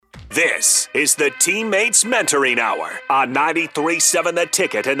This is the Teammates Mentoring Hour on 93.7 The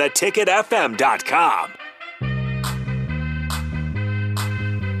Ticket and theticketfm.com.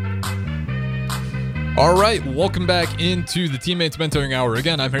 All right, welcome back into the Teammates Mentoring Hour.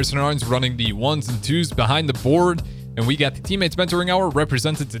 Again, I'm Harrison Owens running the ones and twos behind the board, and we got the Teammates Mentoring Hour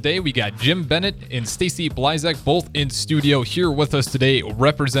represented today. We got Jim Bennett and Stacy Blizek both in studio here with us today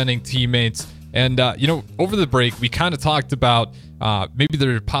representing teammates. And, over the break, we kind of talked about maybe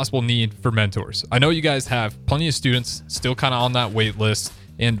their possible need for mentors. I know you guys have plenty of students still kind of on that wait list.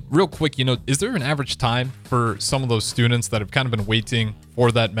 And real quick, is there an average time for some of those students that have kind of been waiting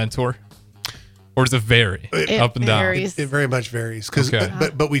for that mentor? Or does it vary up and down? It very much varies.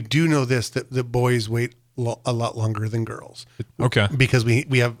 But we do know this, that the boys wait a lot longer than girls. Okay. Because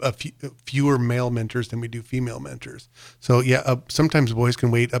we have fewer male mentors than we do female mentors. So, sometimes boys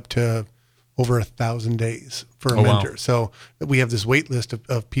can wait up to over 1,000 days for a mentor. Wow. So we have this wait list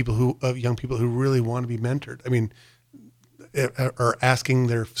of young people who really want to be mentored. I mean, are asking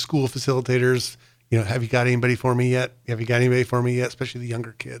their school facilitators, have you got anybody for me yet? Have you got anybody for me yet? Especially the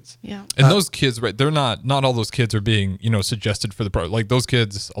younger kids. Yeah. And those kids, right? They're not all those kids are being, suggested for the pro. Like those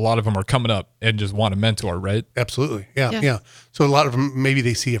kids, a lot of them are coming up and just want a mentor, right? Absolutely. Yeah. So a lot of them, maybe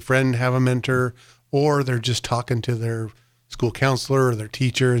they see a friend have a mentor, or they're just talking to their school counselor or their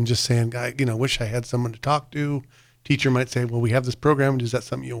teacher and just saying, wish I had someone to talk to. Teacher might say, well, we have this program. Is that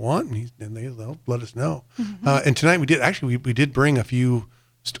something you want? And they'll let us know. Mm-hmm. And tonight we did bring a few.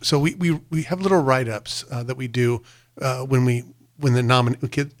 So we have little write-ups that we do when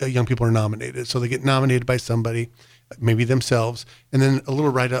the young people are nominated. So they get nominated by somebody, maybe themselves, and then a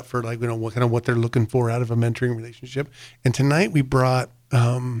little write-up for what they're looking for out of a mentoring relationship. And tonight we brought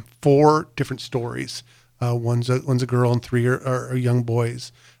 4 different stories. One's a girl and 3 are young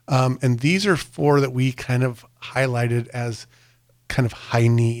boys. And these are 4 that we kind of highlighted as kind of high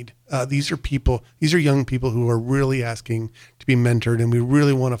need. These are young people who are really asking to be mentored, and we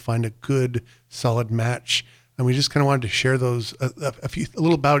really want to find a good, solid match. And we just kind of wanted to share those, a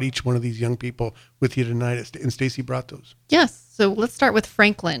little about each one of these young people with you tonight. And Stacy brought those. Yes. So let's start with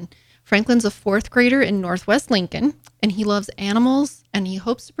Franklin. Franklin's a 4th grader in Northwest Lincoln, and he loves animals, and he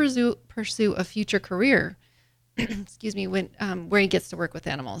hopes to pursue a future career, where he gets to work with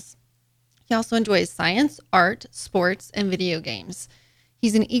animals. He also enjoys science, art, sports, and video games.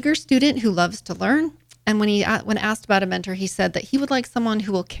 He's an eager student who loves to learn, and when asked about a mentor, he said that he would like someone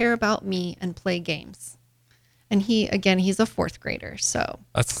who will care about me and play games. And he's a 4th grader, so.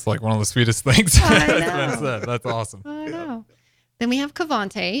 That's like one of the sweetest things. I know. That's awesome. I know. Then we have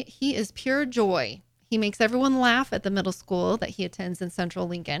Cavante. He is pure joy. He makes everyone laugh at the middle school that he attends in Central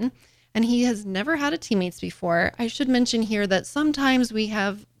Lincoln, and he has never had a teammates before. I should mention here that sometimes we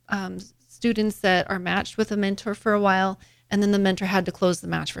have students that are matched with a mentor for a while, and then the mentor had to close the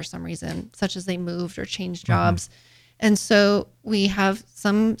match for some reason, such as they moved or changed jobs. Mm-hmm. And so we have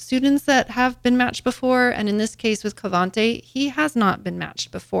some students that have been matched before. And in this case with Cavante, he has not been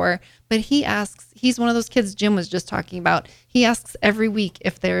matched before, but he's one of those kids Jim was just talking about. He asks every week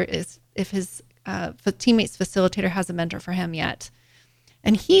if his teammates facilitator has a mentor for him yet.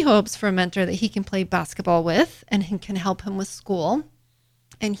 And he hopes for a mentor that he can play basketball with and can help him with school.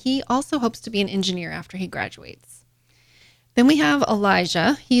 And he also hopes to be an engineer after he graduates. Then we have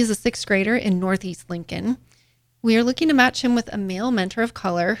Elijah. He is a 6th grader in Northeast Lincoln. We are looking to match him with a male mentor of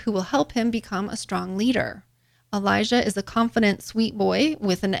color who will help him become a strong leader. Elijah is a confident, sweet boy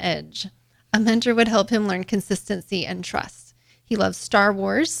with an edge. A mentor would help him learn consistency and trust. He loves Star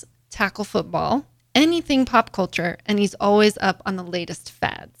Wars, tackle football, anything pop culture, and he's always up on the latest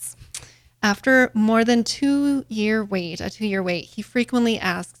fads. After more than a 2-year wait, he frequently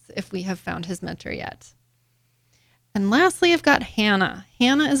asks if we have found his mentor yet. And lastly, I've got Hannah.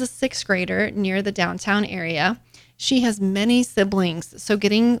 Hannah is a 6th grader near the downtown area. She has many siblings, so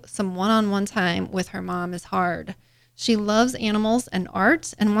getting some one-on-one time with her mom is hard. She loves animals and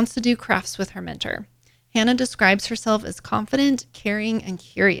art and wants to do crafts with her mentor. Hannah describes herself as confident, caring, and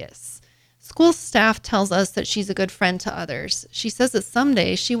curious. School staff tells us that she's a good friend to others. She says that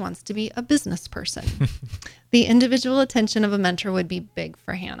someday she wants to be a business person. The individual attention of a mentor would be big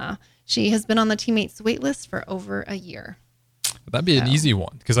for Hannah. She has been on the teammates wait list for over a year. That'd be an easy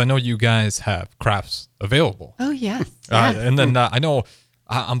one because I know you guys have crafts available. Oh, yes. And then I know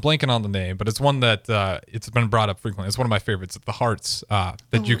I'm blanking on the name, but it's one that it's been brought up frequently. It's one of my favorites. The hearts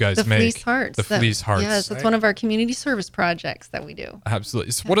that you guys make. Fleece hearts. The fleece hearts. Yes, it's one of our community service projects that we do.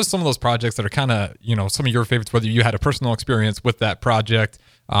 Absolutely. So what are some of those projects that are kind of, some of your favorites, whether you had a personal experience with that project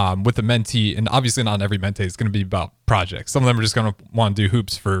with the mentee, and obviously not every mentee is going to be about projects. Some of them are just going to want to do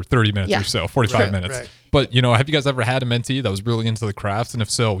hoops for 30 minutes or so, 45 minutes. Right. But, have you guys ever had a mentee that was really into the crafts? And if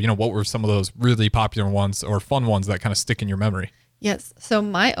so, what were some of those really popular ones or fun ones that kind of stick in your memory? Yes. So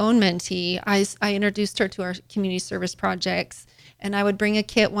my own mentee, I introduced her to our community service projects, and I would bring a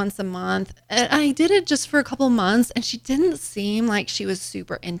kit once a month. And I did it just for a couple months, and she didn't seem like she was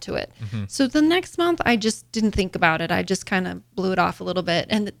super into it. Mm-hmm. So the next month, I just didn't think about it. I just kind of blew it off a little bit.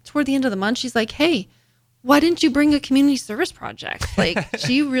 And toward the end of the month, she's like, hey, why didn't you bring a community service project? Like,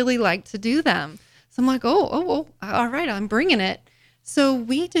 she really liked to do them. So I'm like, oh, all right, I'm bringing it. So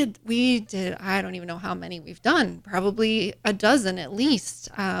we did, I don't even know how many we've done, probably a dozen at least.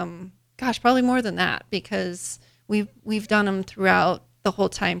 Probably more than that, because we've done them throughout the whole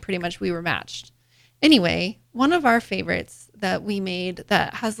time. Pretty much we were matched. Anyway, one of our favorites that we made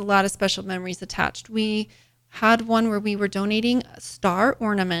that has a lot of special memories attached, we had one where we were donating star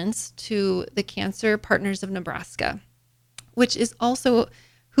ornaments to the Cancer Partners of Nebraska, which is also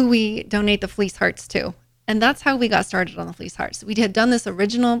who we donate the fleece hearts to. And that's how we got started on the fleece hearts. We had done this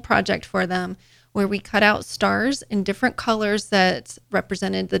original project for them where we cut out stars in different colors that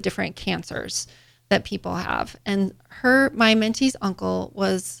represented the different cancers that people have. And my mentee's uncle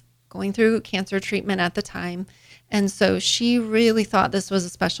was going through cancer treatment at the time. And so she really thought this was a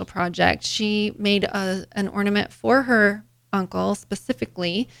special project. She made an ornament for her uncle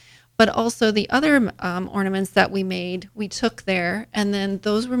specifically, but also the other ornaments that we made, we took there, and then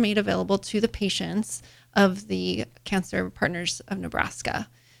those were made available to the patients of the Cancer Partners of Nebraska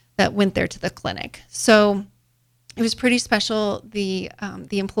that went there to the clinic. So it was pretty special. The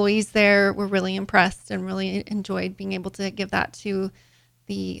employees there were really impressed and really enjoyed being able to give that to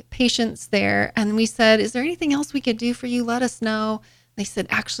the patients there. And we said, is there anything else we could do for you? Let us know. They said,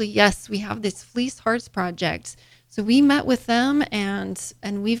 actually, yes, we have this Fleece Hearts project. So we met with them, and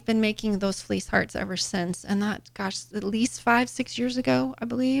we've been making those fleece hearts ever since. And that, at least 5-6 years ago, I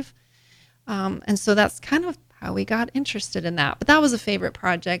believe. And so that's kind of how we got interested in that. But that was a favorite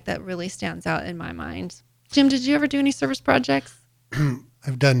project that really stands out in my mind. Jim, did you ever do any service projects?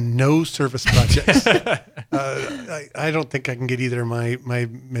 I've done no service projects. I don't think I can get either of my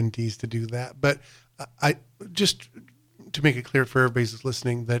mentees to do that. But I just to make it clear for everybody who's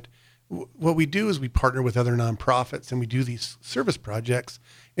listening that what we do is we partner with other nonprofits and we do these service projects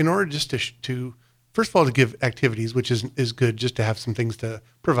in order just to first of all, to give activities, which is good just to have some things to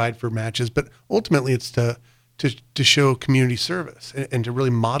provide for matches. But ultimately, it's to show community service and to really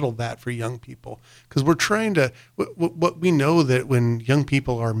model that for young people. Because we're trying to, what we know that when young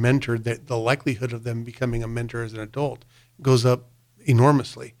people are mentored, that the likelihood of them becoming a mentor as an adult goes up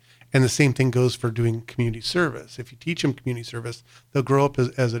enormously. And the same thing goes for doing community service. If you teach them community service, they'll grow up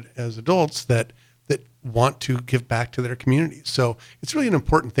as adults that want to give back to their communities. So it's really an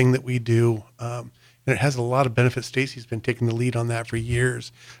important thing that we do. And it has a lot of benefits. Stacy's been taking the lead on that for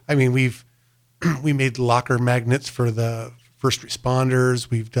years. I mean, we made locker magnets for the first responders.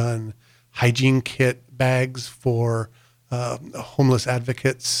 We've done hygiene kit bags for homeless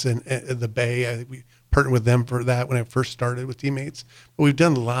advocates in the Bay. I think we partnered with them for that when I first started with Teammates. But we've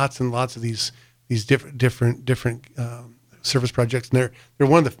done lots and lots of these different service projects, and they're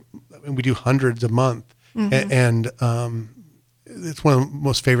one of we do hundreds a month, mm-hmm. and it's one of the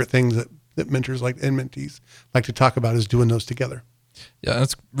most favorite things that mentors and mentees like to talk about is doing those together. Yeah,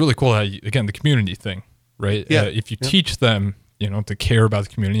 that's really cool. Again, the community thing, right? Yeah. If you teach them, to care about the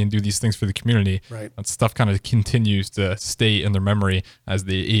community and do these things for the community, right, that stuff kind of continues to stay in their memory as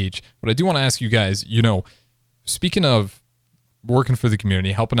they age. But I do want to ask you guys, speaking of working for the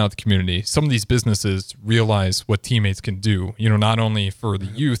community, helping out the community, some of these businesses realize what Teammates can do, not only for the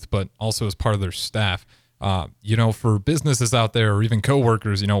youth, but also as part of their staff. For businesses out there or even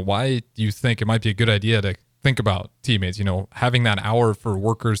coworkers, why do you think it might be a good idea to think about Teammates, having that hour for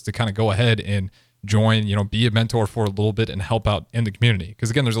workers to kind of go ahead and join, be a mentor for a little bit and help out in the community? Because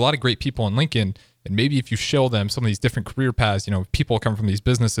again, there's a lot of great people in Lincoln, and maybe if you show them some of these different career paths, people come from these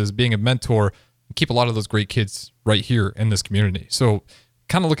businesses, being a mentor, keep a lot of those great kids right here in this community. So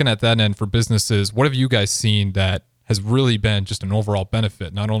kind of looking at that end for businesses, what have you guys seen that has really been just an overall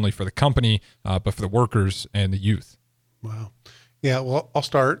benefit, not only for the company, but for the workers and the youth? Wow. Yeah, well, I'll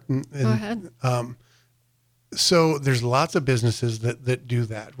start. Go ahead. So there's lots of businesses that do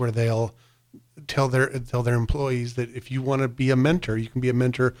that, where they'll tell their employees that if you want to be a mentor, you can be a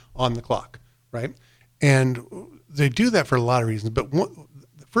mentor on the clock, right? And they do that for a lot of reasons. But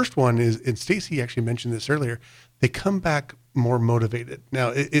the first one is, and Stacy actually mentioned this earlier, they come back more motivated.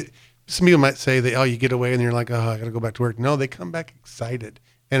 Now, some people might say that, you get away and you're like, I got to go back to work. No, they come back excited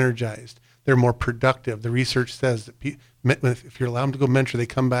energized. They're more productive. The research says that if you're allowed them to go mentor, they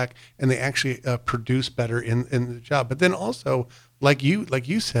come back and they actually produce better in the job. But then also, like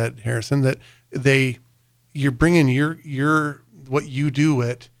you said, Harrison, that you're bringing your what you do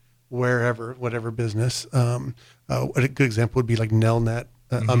at whatever business. A good example would be like Nelnet,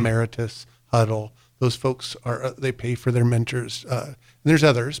 Emeritus, Huddle. Those folks they pay for their mentors. And there's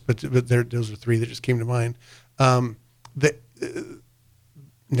others, but those are three that just came to mind.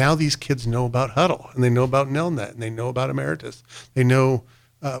 Now these kids know about Huddle, and they know about Nelnet, and they know about Emeritus. They know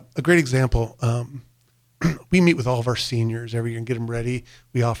a great example. We meet with all of our seniors every year and get them ready.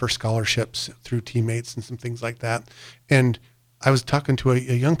 We offer scholarships through teammates and some things like that. And I was talking to a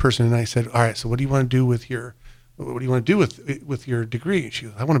young person, and I said, "All right, so what do you want to do with your degree?" And she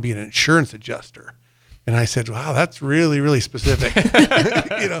goes, "I want to be an insurance adjuster." And I said, "Wow, that's really, really specific."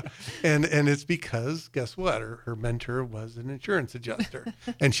 And it's because, guess what? Her mentor was an insurance adjuster,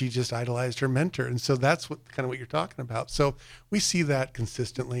 and she just idolized her mentor. And so that's kind of what you're talking about. So we see that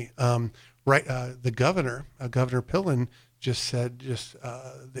consistently. The governor, Governor Pillen, just said,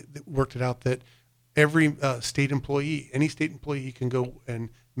 worked it out that every any state employee can go and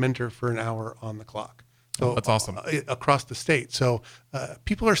mentor for an hour on the clock. So that's awesome. Across the state. So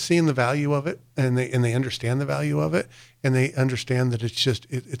people are seeing the value of it, and they understand the value of it, and they understand that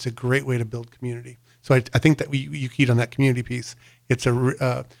it's a great way to build community. So I think that you keyed on that community piece. It's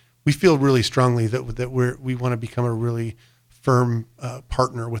we feel really strongly that we want to become a really firm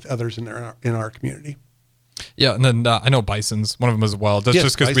partner with others in our community. Yeah, and then I know Bison's one of them as well. That's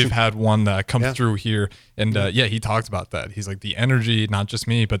just because we've had one that come through here, and he talked about that. He's like, the energy, not just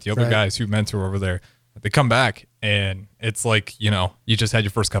me, but the other guys who mentor over there. They come back and it's like, you just had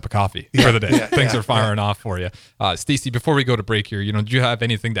your first cup of coffee for the day. Things are firing off for you. Stacy, before we go to break here, do you have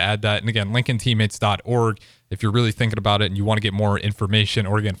anything to add that? And again, LincolnTeammates.org if you're really thinking about it and you want to get more information,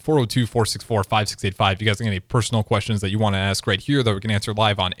 or again, 402-464-5685. If you guys have any personal questions that you want to ask right here that we can answer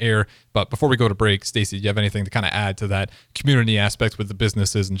live on air. But before we go to break, Stacy, do you have anything to kind of add to that community aspect with the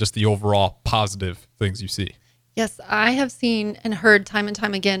businesses and just the overall positive things you see? Yes, I have seen and heard time and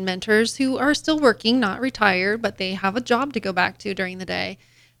time again mentors who are still working, not retired, but they have a job to go back to during the day.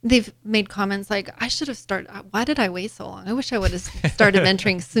 They've made comments like, "I should have started. Why did I wait so long? I wish I would have started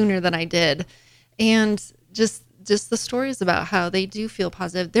mentoring sooner than I did." And just the stories about how they do feel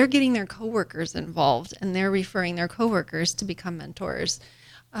positive. They're getting their coworkers involved, and they're referring their coworkers to become mentors.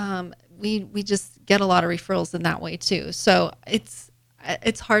 We just get a lot of referrals in that way too. So it's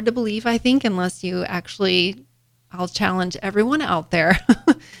hard to believe, I think, unless you actually. I'll challenge everyone out there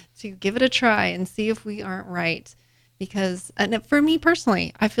to give it a try and see if we aren't right. Because, and for me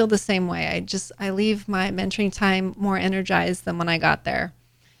personally, I feel the same way. I leave my mentoring time more energized than when I got there.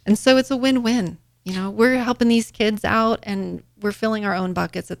 And so it's a win-win. We're helping these kids out and we're filling our own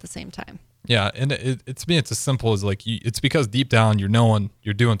buckets at the same time. Yeah, and to me, it's as simple as like it's because deep down you're knowing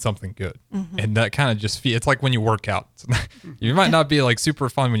you're doing something good, and that kind of just it's like when you work out. You might not be like super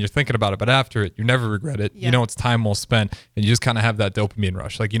fun when you're thinking about it, but after it, you never regret it. Yeah. It's time well spent, and you just kind of have that dopamine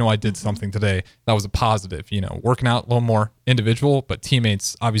rush. Like I did something today that was a positive. Working out a little more individual, but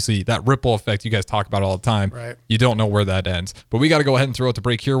teammates, obviously that ripple effect you guys talk about all the time. Right. You don't know where that ends, but we got to go ahead and throw it to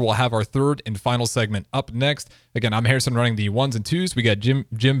break here. We'll have our third and final segment up next. Again, I'm Harrison running the ones and twos. We got Jim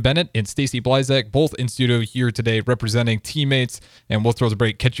Bennett and Stacy Blizak both in studio here today representing teammates, and we'll throw the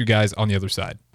break. Catch you guys on the other side.